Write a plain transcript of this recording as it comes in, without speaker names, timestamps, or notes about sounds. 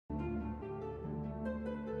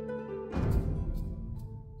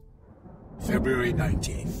February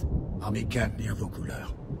 19th. Army camp near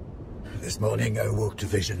Vaucouleurs. This morning I woke to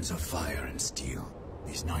visions of fire and steel.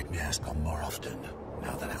 These nightmares come more often,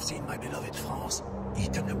 now that I've seen my beloved France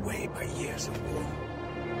eaten away by years of war.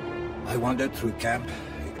 I wandered through camp,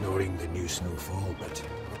 ignoring the new snowfall, but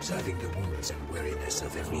observing the wounds and weariness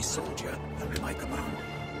of every soldier under my command.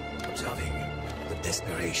 Observing the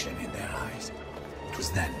desperation in their eyes. It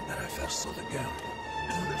was then that I first saw the girl.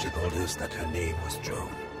 She told us that her name was Joan.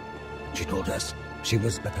 She told us she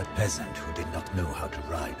was but a peasant who did not know how to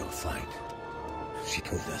ride or fight. She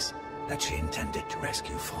told us that she intended to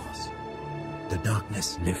rescue France. The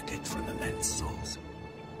darkness lifted from the men's souls.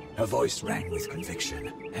 Her voice rang with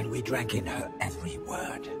conviction, and we drank in her every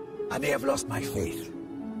word. I may have lost my faith,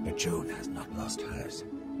 but Joan has not lost hers,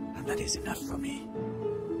 and that is enough for me.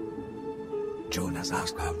 Joan has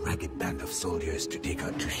asked her ragged band of soldiers to take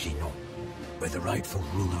her to Chinon, where the rightful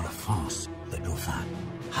ruler of France, the Dauphin,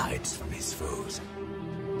 hides from his foes.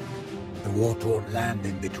 The war-torn land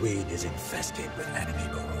in between is infested with enemy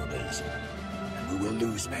marauders, and we will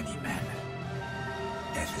lose many men.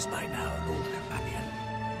 Death is by now an old companion,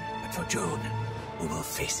 but for Joan, we will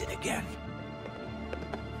face it again.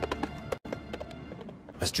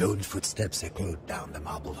 As Joan's footsteps echoed down the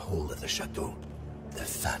marble hall of the chateau, the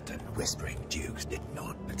fat and whispering dukes did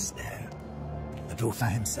naught but stare. The Dauphin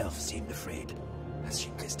himself seemed afraid as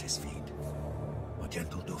she kissed his feet. "O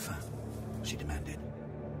gentle Dauphin," she demanded,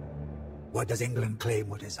 "why does England claim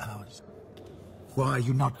what is ours? Why are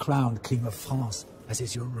you not crowned King of France, as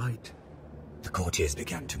is your right?" The courtiers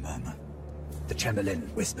began to murmur. The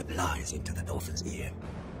Chamberlain whispered lies into the Dauphin's ear.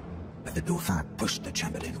 But the Dauphin pushed the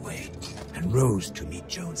Chamberlain away and rose to meet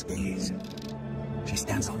Joan's gaze. She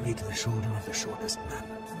stands only to the shoulder of the shortest man,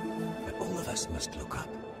 but all of us must look up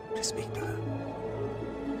to speak to her.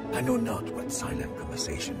 I know not what silent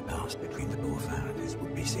conversation passed between the Dauphin and his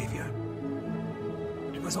would-be savior.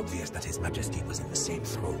 It was obvious that His Majesty was in the same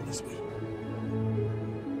throne as we.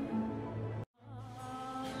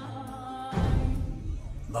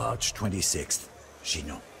 March 26th,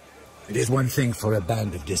 Chinon. It is one thing for a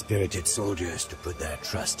band of dispirited soldiers to put their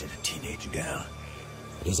trust in a teenage girl.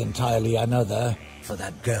 It is entirely another for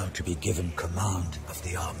that girl to be given command of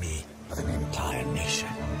the army of an entire nation.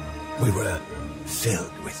 We were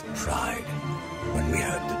filled with pride when we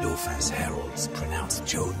heard the Dauphin's heralds pronounce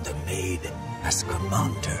Joan the Maid as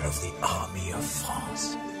commander of the army of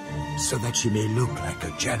France. So that she may look like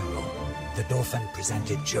a general, the Dauphin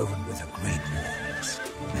presented Joan with a great horse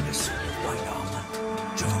and a suit of white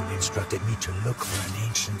armor. Joan instructed me to look for an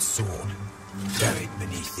ancient sword buried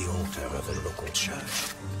beneath the altar of a local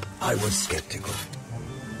church. I was skeptical,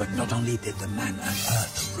 but not only did the man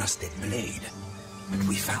unearth a rusted blade, but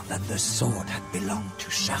we found that the sword had belonged to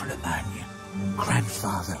Charlemagne,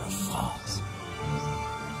 grandfather of France.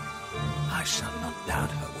 I shall not doubt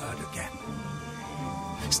her word again.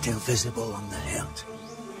 Still visible on the hilt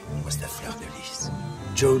was the fleur de lis.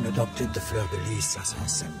 Joan adopted the fleur de lis as her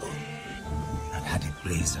symbol, and had it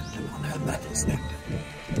blazoned on her battle standard.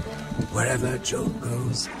 Wherever Joan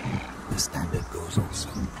goes, the standard goes also.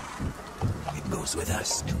 It goes with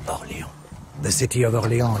us to Orléans. The city of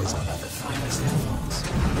Orléans is one of the finest in France,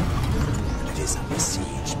 but it is under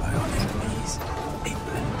siege by our enemies.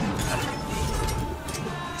 England,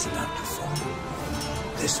 is about to fall.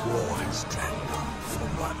 This war has dragged on for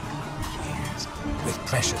 100 years, with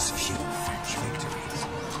precious few French victories.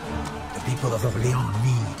 The people of Orléans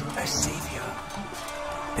need a savior.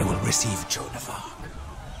 They will receive Joan of Arc.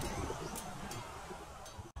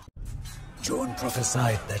 Joan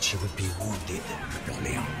prophesied that she would be wounded at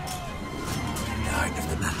Orléans. In the height of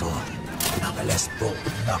the battle, nonetheless Bull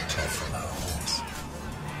knocked her from her horse.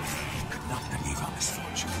 He could not believe our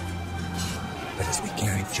misfortune. But as we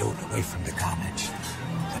carried Joan away from the carnage,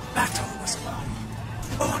 the battle was won.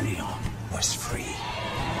 Orléans was free.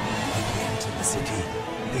 When we entered the city,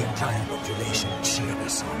 the entire population cheered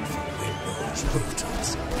us on from windows,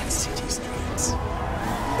 rooftops, and city streets.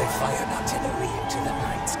 They fired artillery into the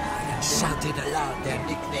night sky and shouted aloud their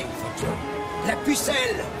nickname for Joan, La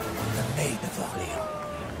Pucelle, the Maid of Orléans.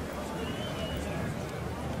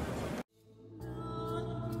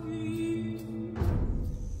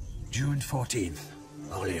 June 14th,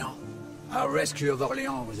 Orléans. Our rescue of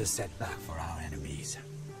Orléans was a setback for our enemies,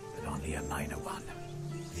 but only a minor one.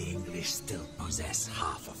 The English still possess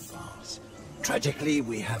half of France. Tragically,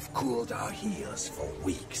 we have cooled our heels for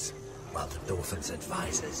weeks, while the Dauphin's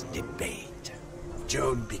advisors debate.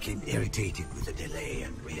 Joan became irritated with the delay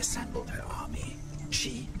and reassembled her army.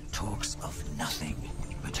 She talks of nothing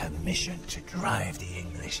but her mission to drive the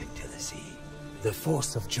English into the sea. The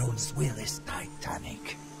force of Joan's will is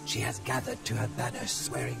titanic. She has gathered to her banner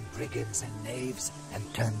swearing brigands and knaves and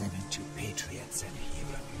turned them into patriots and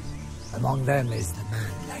heroes. Among them is the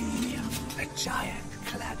man Laia, a giant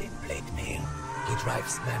clad in plate mail. He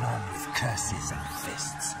drives men on with curses and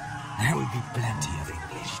fists. There will be plenty of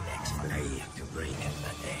English necks for Laia to bring in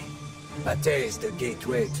Pate. Pate is the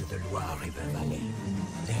gateway to the Loire River Valley.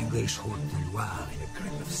 The English hold the Loire in a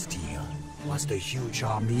grip of steel, whilst the huge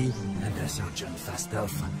army under Sergeant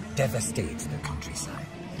Fastolf devastates the countryside.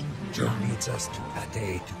 Joan leads us to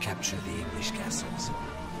Pate to capture the English castles.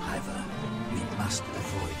 However, we must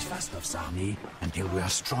avoid Fastolf's army until we are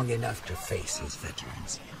strong enough to face his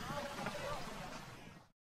veterans.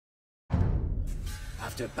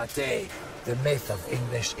 After Pate, the myth of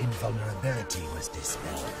English invulnerability was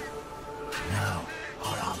dispelled. Now,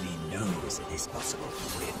 our army knows it is possible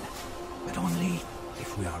to win, but only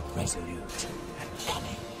if we are resolute and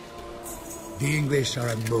cunning. The English are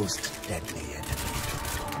a most deadly enemy.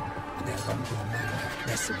 Their London men have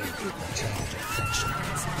decimated the charge of French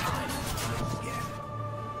lines time and time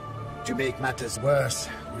again. To make matters worse,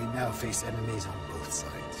 we now face enemies on both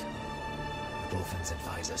sides. The Dolphin's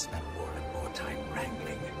advisors spend more and more time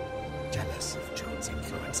wrangling, jealous of Joan's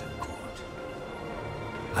influence at court.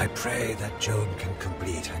 I pray that Joan can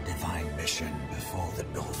complete her divine mission before the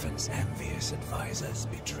Dolphin's envious advisors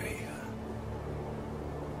betray her.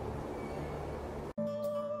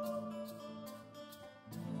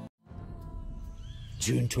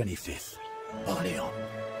 June 25th, Orléans.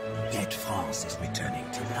 Yet France is returning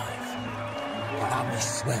to life. The army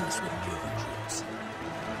swells with new recruits.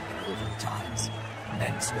 In olden times,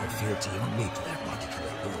 men swore fealty only to their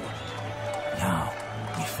particular lord. Now,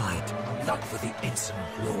 we fight not for the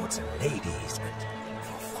insolent lords and ladies, but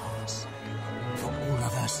for France. For all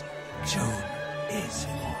of us, Joan is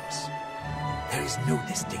France. There is no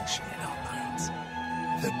distinction in our minds.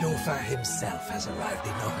 The Dauphin himself has arrived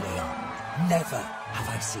in Orléans. Never have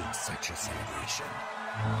I seen such a celebration.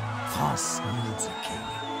 France needs a king,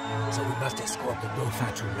 so we must escort the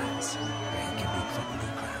Dauphin to Reims, where he can be properly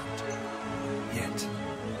crowned. Yet,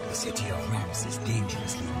 the city of Reims is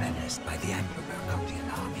dangerously menaced by the Anglo-Burgundian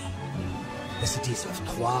army. The cities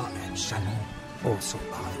of Troyes and Chalon also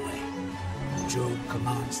bar the way. Joan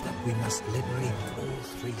commands that we must liberate all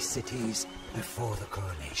three cities before the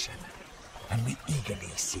coronation, and we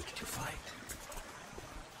eagerly seek to fight.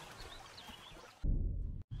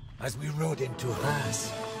 As we rode into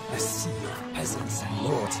Reims, a sea of peasants and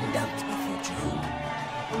lords knelt before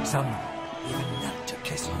Joan. Some even knelt to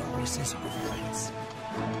kiss her horses' hoofprints.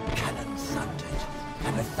 Cannon thundered,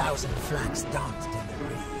 and 1,000 flags danced in the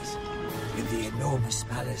breeze. In the enormous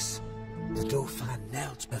palace, the Dauphin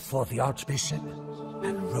knelt before the Archbishop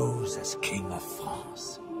and rose as King of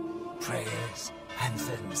France. Prayers,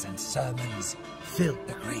 anthems, and sermons filled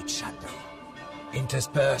the great chateau.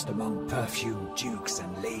 Interspersed among perfumed dukes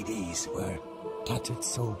and ladies were tattered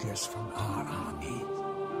soldiers from our army,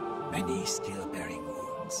 many still bearing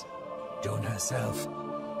wounds. Joan herself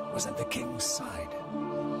was at the king's side,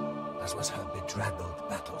 as was her bedraggled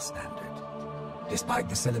battle standard. Despite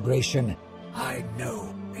the celebration, I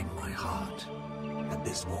know in my heart that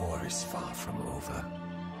this war is far from over.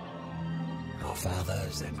 Our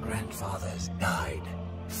fathers and grandfathers died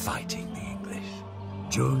fighting the English.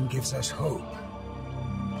 Joan gives us hope.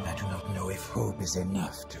 I do not know if hope is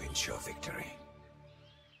enough to ensure victory.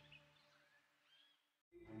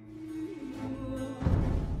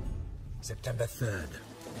 September 3rd,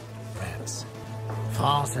 France.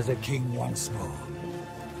 France has a king once more.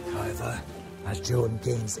 However, as Joan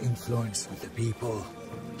gains influence with the people,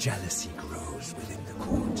 jealousy grows within the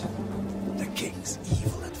court. The king's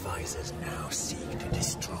evil advisors now seek to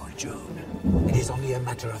destroy Joan. It is only a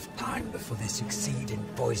matter of time before they succeed in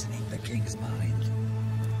poisoning the king's mind.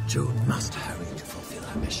 Joan must hurry to fulfill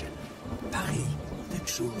her mission. Paris, the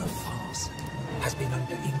jewel of France, has been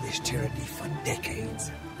under English tyranny for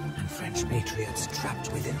decades, and French patriots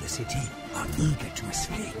trapped within the city are eager to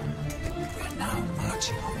escape. We are now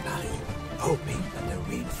marching on Paris, hoping that the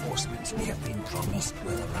reinforcements we have been promised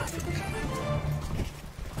will arrive in time.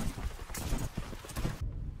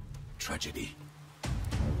 Tragedy.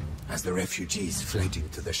 As the refugees fled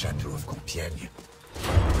into the chateau of Compiègne,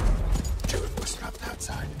 Joan was trapped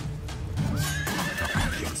outside.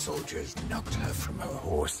 Burgundian soldiers knocked her from her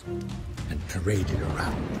horse and paraded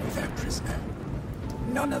around with their prisoner.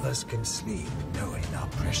 None of us can sleep knowing our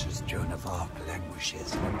precious Joan of Arc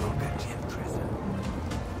languishes in a Burgundian prison.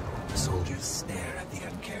 The soldiers stare at the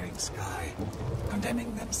uncaring sky,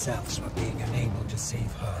 condemning themselves for being unable to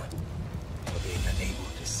save her, for being unable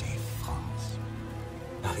to save France.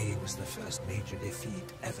 Paris was the first major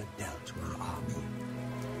defeat ever dealt to our army.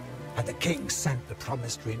 Had the king sent the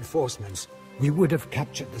promised reinforcements, we would have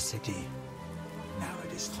captured the city. Now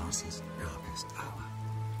it is France's darkest hour.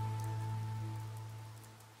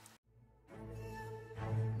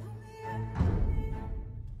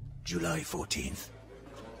 July 14th.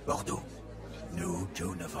 Bordeaux. New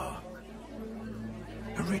Joan of Arc.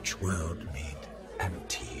 A rich world made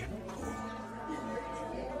empty and poor.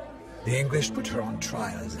 The English put her on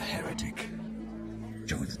trial as a heretic.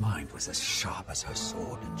 Joan's mind was as sharp as her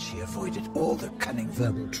sword, and she avoided all the cunning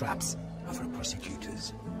verbal traps of her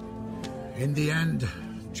prosecutors. In the end,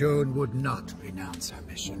 Joan would not renounce her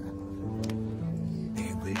mission. The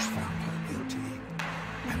English found her guilty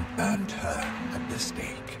and burned her at the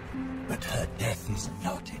stake. But her death is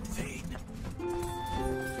not in vain.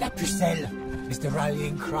 La Pucelle is the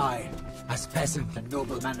rallying cry, as peasant and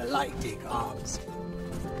nobleman alike take arms.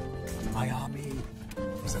 My army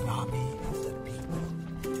is an army of the people.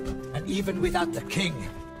 And even without the king,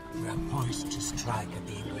 we are poised to strike at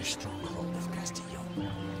the English stronghold of Castillon.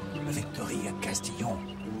 A victory at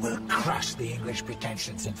Castillon will crush the English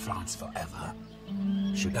pretensions in France forever.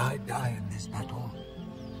 Should I die in this battle?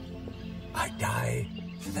 I die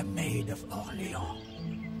for the Maid of Orléans.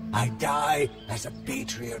 I die as a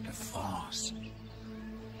patriot of France.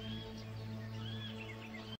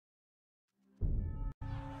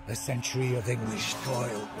 A century of English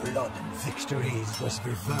toil, blood, and victories was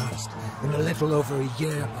reversed in a little over a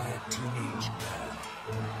year by a teenage girl.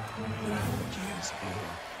 100 years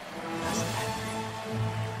old, as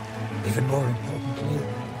ended. Even more importantly,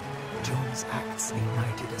 Joan's acts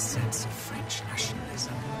ignited a sense of French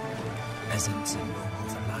nationalism. Peasants and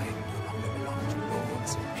nobles alike no longer belong to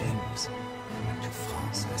lords and kings, but to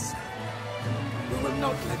France herself. We will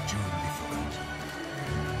not let Joan be forgotten.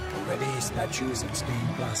 Already statues and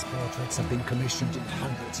stained glass portraits have been commissioned in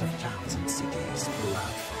hundreds of towns and cities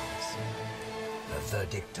throughout France. The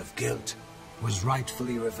verdict of guilt was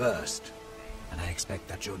rightfully reversed, and I expect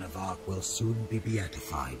that Joan of Arc will soon be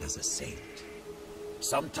beatified as a saint.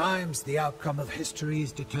 Sometimes the outcome of history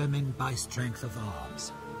is determined by strength of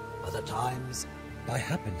arms. Other times, by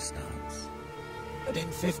happenstance. But in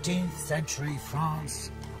 15th century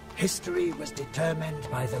France, history was determined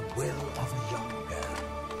by the will of a young girl.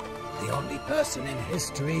 The only person in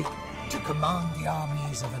history to command the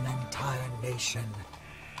armies of an entire nation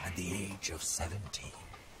at the age of 17.